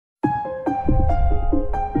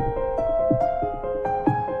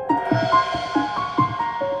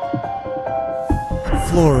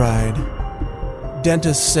Fluoride.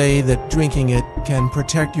 Dentists say that drinking it can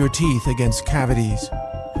protect your teeth against cavities.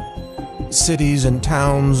 Cities and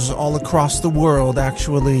towns all across the world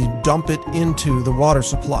actually dump it into the water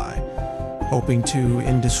supply, hoping to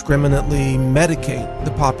indiscriminately medicate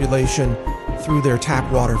the population through their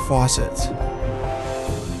tap water faucets.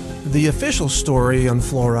 The official story on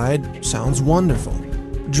fluoride sounds wonderful.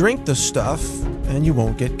 Drink the stuff and you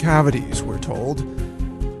won't get cavities, we're told.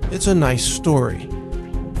 It's a nice story.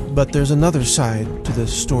 But there's another side to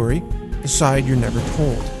this story, the side you're never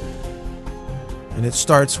told. And it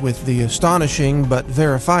starts with the astonishing but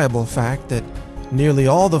verifiable fact that nearly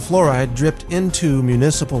all the fluoride dripped into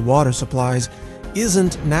municipal water supplies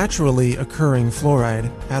isn't naturally occurring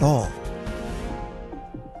fluoride at all.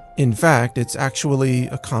 In fact, it's actually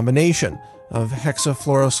a combination of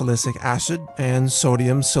hexafluorosilicic acid and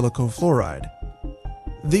sodium silicofluoride.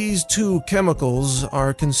 These two chemicals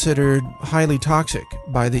are considered highly toxic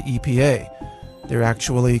by the EPA. They're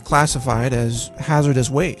actually classified as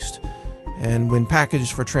hazardous waste, and when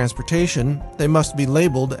packaged for transportation, they must be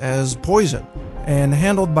labeled as poison and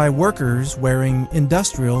handled by workers wearing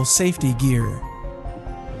industrial safety gear.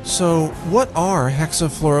 So, what are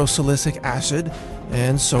hexafluorosilicic acid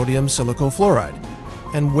and sodium silicofluoride,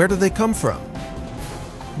 and where do they come from?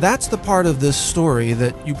 That's the part of this story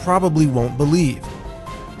that you probably won't believe.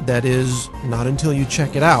 That is, not until you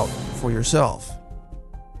check it out for yourself.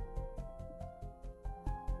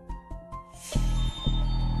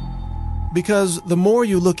 Because the more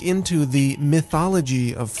you look into the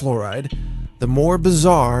mythology of fluoride, the more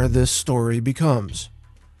bizarre this story becomes.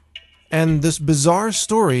 And this bizarre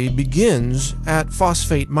story begins at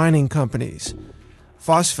phosphate mining companies.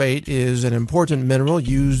 Phosphate is an important mineral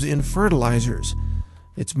used in fertilizers.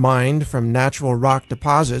 It's mined from natural rock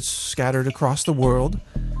deposits scattered across the world,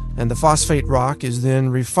 and the phosphate rock is then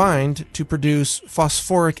refined to produce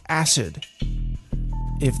phosphoric acid.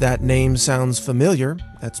 If that name sounds familiar,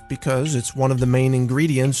 that's because it's one of the main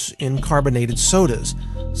ingredients in carbonated sodas,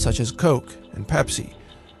 such as Coke and Pepsi.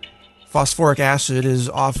 Phosphoric acid is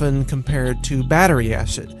often compared to battery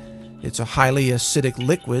acid. It's a highly acidic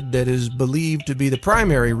liquid that is believed to be the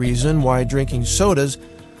primary reason why drinking sodas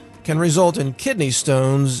can result in kidney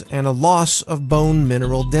stones and a loss of bone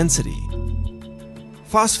mineral density.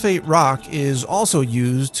 Phosphate rock is also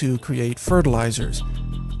used to create fertilizers.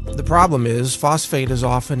 The problem is phosphate is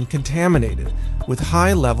often contaminated with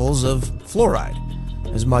high levels of fluoride,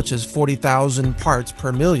 as much as 40,000 parts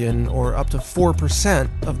per million, or up to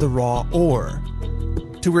 4% of the raw ore.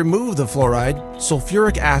 To remove the fluoride,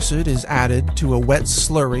 sulfuric acid is added to a wet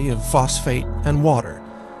slurry of phosphate and water.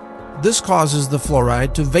 This causes the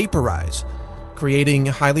fluoride to vaporize, creating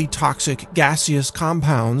highly toxic gaseous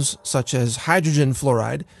compounds such as hydrogen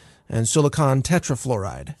fluoride and silicon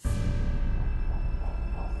tetrafluoride.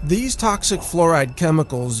 These toxic fluoride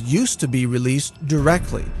chemicals used to be released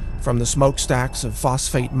directly from the smokestacks of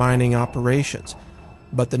phosphate mining operations,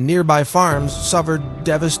 but the nearby farms suffered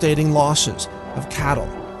devastating losses of cattle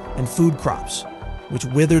and food crops, which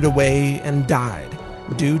withered away and died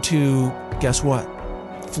due to, guess what?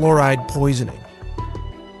 Fluoride poisoning.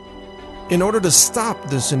 In order to stop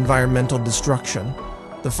this environmental destruction,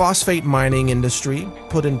 the phosphate mining industry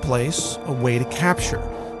put in place a way to capture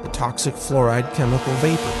the toxic fluoride chemical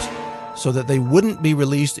vapors so that they wouldn't be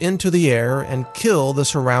released into the air and kill the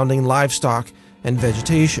surrounding livestock and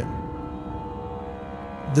vegetation.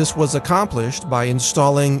 This was accomplished by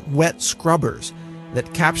installing wet scrubbers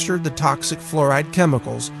that captured the toxic fluoride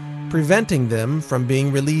chemicals, preventing them from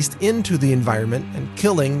being released into the environment and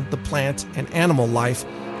killing the plant and animal life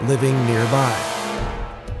living nearby.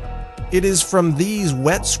 It is from these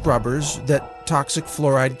wet scrubbers that toxic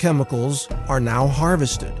fluoride chemicals are now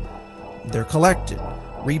harvested. They're collected,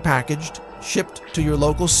 repackaged, shipped to your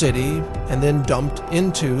local city, and then dumped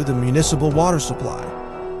into the municipal water supply.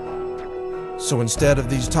 So instead of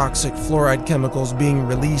these toxic fluoride chemicals being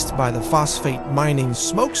released by the phosphate mining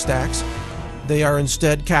smokestacks, they are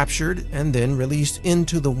instead captured and then released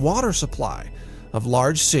into the water supply of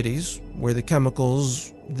large cities, where the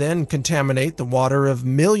chemicals then contaminate the water of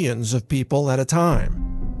millions of people at a time.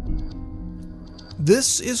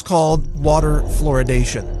 This is called water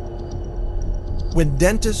fluoridation. When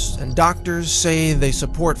dentists and doctors say they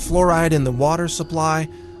support fluoride in the water supply,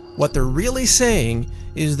 what they're really saying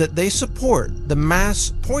is that they support the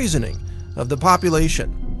mass poisoning of the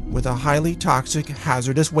population with a highly toxic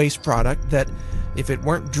hazardous waste product that, if it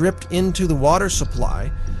weren't dripped into the water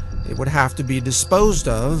supply, it would have to be disposed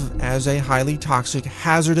of as a highly toxic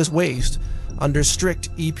hazardous waste under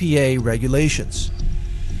strict EPA regulations.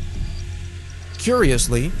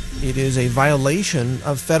 Curiously, it is a violation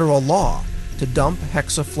of federal law to dump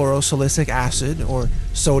hexafluorosilicic acid or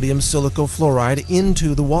sodium silicofluoride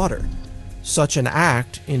into the water. Such an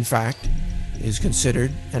act, in fact, is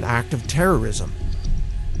considered an act of terrorism.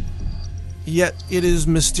 Yet it is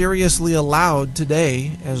mysteriously allowed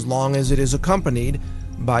today as long as it is accompanied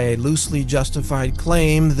by a loosely justified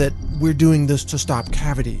claim that we're doing this to stop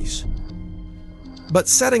cavities. But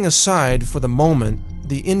setting aside for the moment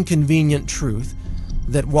the inconvenient truth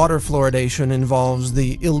that water fluoridation involves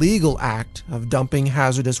the illegal act of dumping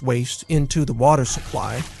hazardous waste into the water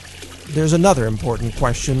supply, there's another important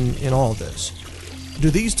question in all this. Do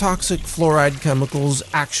these toxic fluoride chemicals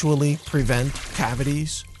actually prevent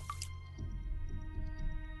cavities?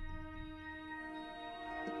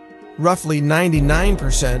 Roughly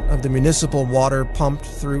 99% of the municipal water pumped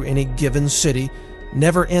through any given city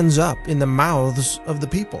never ends up in the mouths of the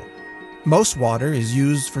people. Most water is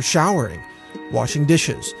used for showering, washing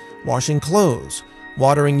dishes, washing clothes,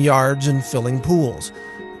 watering yards, and filling pools.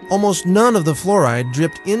 Almost none of the fluoride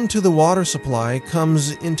dripped into the water supply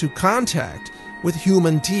comes into contact with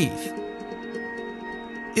human teeth.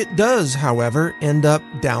 It does, however, end up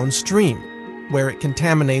downstream, where it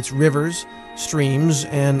contaminates rivers, streams,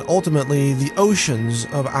 and ultimately the oceans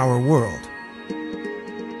of our world.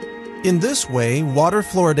 In this way, water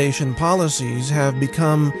fluoridation policies have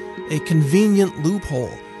become a convenient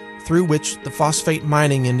loophole through which the phosphate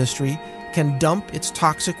mining industry can dump its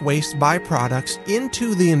toxic waste byproducts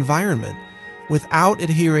into the environment without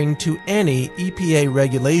adhering to any EPA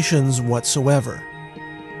regulations whatsoever.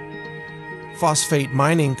 Phosphate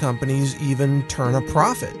mining companies even turn a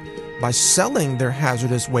profit by selling their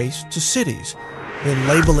hazardous waste to cities, then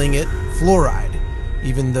labeling it fluoride,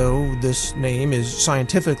 even though this name is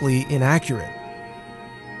scientifically inaccurate.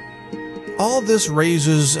 All this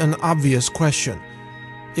raises an obvious question.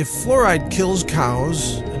 If fluoride kills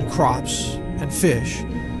cows and crops and fish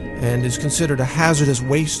and is considered a hazardous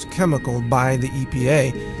waste chemical by the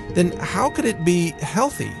EPA, then how could it be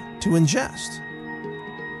healthy to ingest?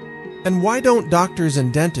 And why don't doctors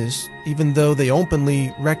and dentists, even though they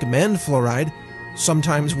openly recommend fluoride,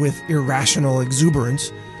 sometimes with irrational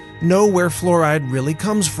exuberance, know where fluoride really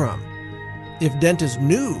comes from? If dentists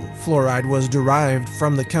knew fluoride was derived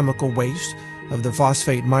from the chemical waste of the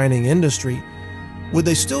phosphate mining industry, would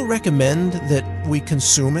they still recommend that we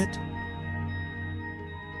consume it?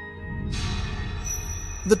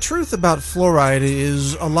 The truth about fluoride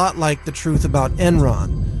is a lot like the truth about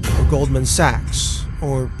Enron or Goldman Sachs,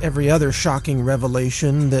 or every other shocking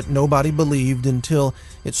revelation that nobody believed until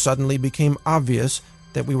it suddenly became obvious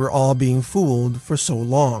that we were all being fooled for so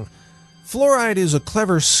long. Fluoride is a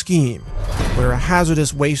clever scheme where a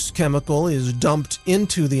hazardous waste chemical is dumped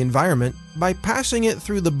into the environment by passing it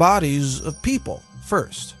through the bodies of people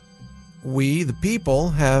first. We, the people,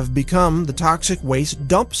 have become the toxic waste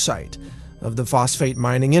dump site of the phosphate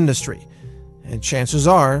mining industry, and chances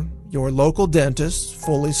are your local dentist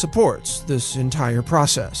fully supports this entire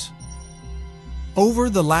process. Over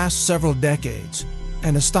the last several decades,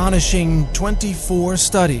 an astonishing 24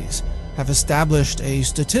 studies have established a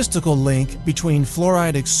statistical link between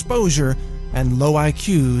fluoride exposure and low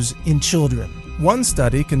IQs in children. One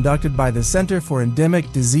study conducted by the Center for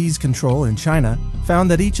Endemic Disease Control in China found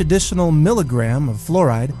that each additional milligram of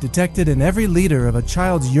fluoride detected in every liter of a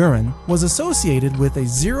child's urine was associated with a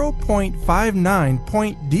 0.59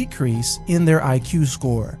 point decrease in their IQ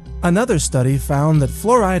score. Another study found that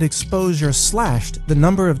fluoride exposure slashed the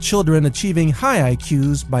number of children achieving high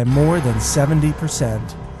IQs by more than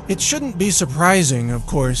 70%. It shouldn't be surprising, of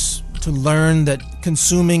course, to learn that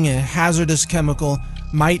consuming a hazardous chemical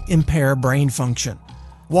might impair brain function.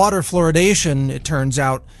 Water fluoridation, it turns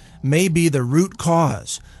out, may be the root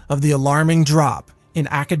cause of the alarming drop in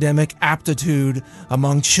academic aptitude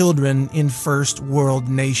among children in first world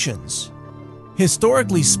nations.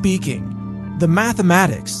 Historically speaking, the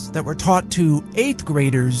mathematics that were taught to 8th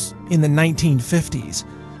graders in the 1950s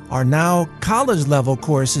are now college-level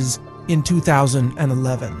courses in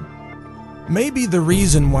 2011. Maybe the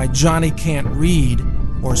reason why Johnny can't read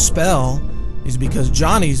or spell is because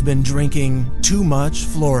Johnny's been drinking too much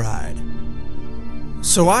fluoride.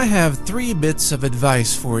 So I have 3 bits of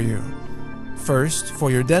advice for you. First,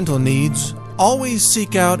 for your dental needs, always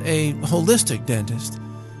seek out a holistic dentist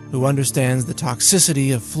who understands the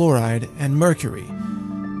toxicity of fluoride and mercury.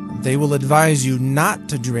 They will advise you not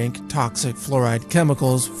to drink toxic fluoride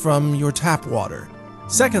chemicals from your tap water.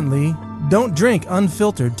 Secondly, don't drink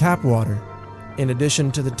unfiltered tap water. In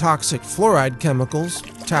addition to the toxic fluoride chemicals,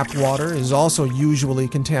 tap water is also usually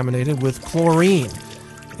contaminated with chlorine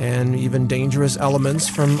and even dangerous elements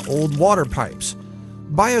from old water pipes.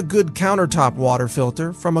 Buy a good countertop water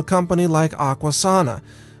filter from a company like Aquasana,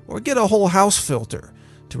 or get a whole house filter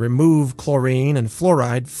to remove chlorine and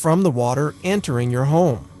fluoride from the water entering your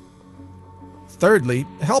home. Thirdly,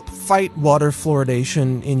 help fight water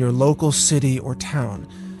fluoridation in your local city or town.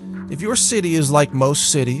 If your city is like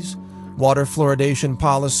most cities, water fluoridation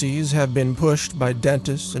policies have been pushed by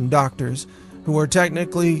dentists and doctors who are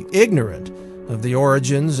technically ignorant of the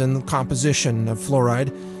origins and composition of fluoride,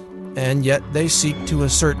 and yet they seek to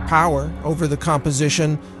assert power over the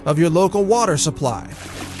composition of your local water supply.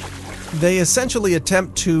 They essentially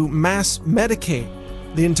attempt to mass medicate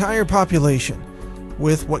the entire population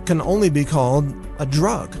with what can only be called a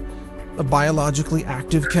drug, a biologically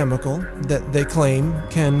active chemical that they claim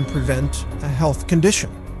can prevent a health condition.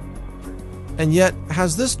 And yet,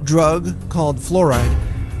 has this drug called fluoride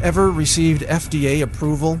ever received FDA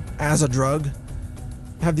approval as a drug?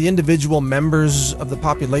 Have the individual members of the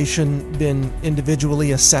population been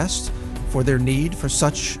individually assessed for their need for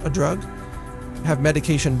such a drug? Have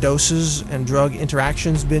medication doses and drug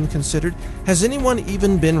interactions been considered? Has anyone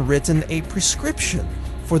even been written a prescription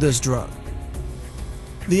for this drug?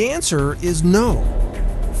 The answer is no.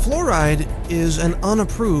 Fluoride is an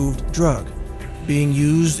unapproved drug being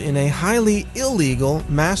used in a highly illegal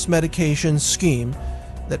mass medication scheme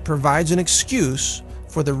that provides an excuse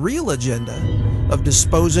for the real agenda of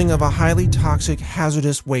disposing of a highly toxic,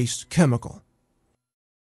 hazardous waste chemical.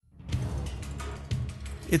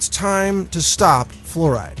 It's time to stop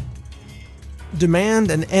fluoride. Demand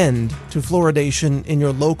an end to fluoridation in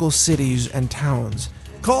your local cities and towns.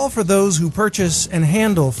 Call for those who purchase and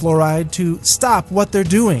handle fluoride to stop what they're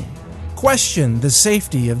doing. Question the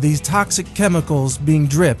safety of these toxic chemicals being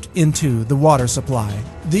dripped into the water supply.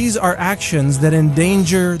 These are actions that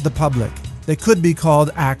endanger the public. They could be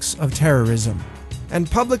called acts of terrorism. And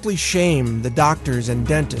publicly shame the doctors and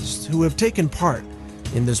dentists who have taken part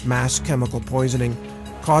in this mass chemical poisoning,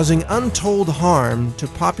 causing untold harm to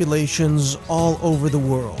populations all over the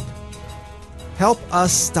world. Help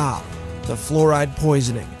us stop the fluoride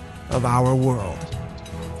poisoning of our world.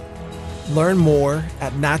 Learn more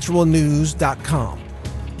at naturalnews.com.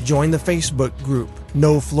 Join the Facebook group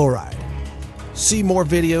No Fluoride. See more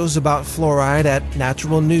videos about fluoride at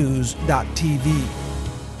naturalnews.tv.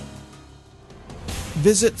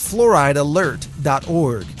 Visit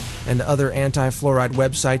fluoridealert.org and other anti-fluoride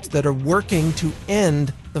websites that are working to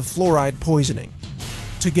end the fluoride poisoning.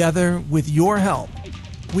 Together, with your help,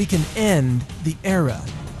 we can end the era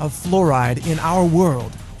of fluoride in our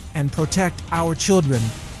world and protect our children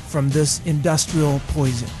from this industrial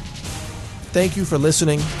poison. Thank you for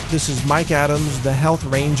listening. This is Mike Adams, the Health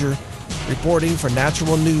Ranger, reporting for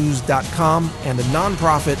naturalnews.com and the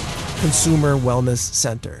nonprofit Consumer Wellness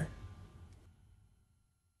Center.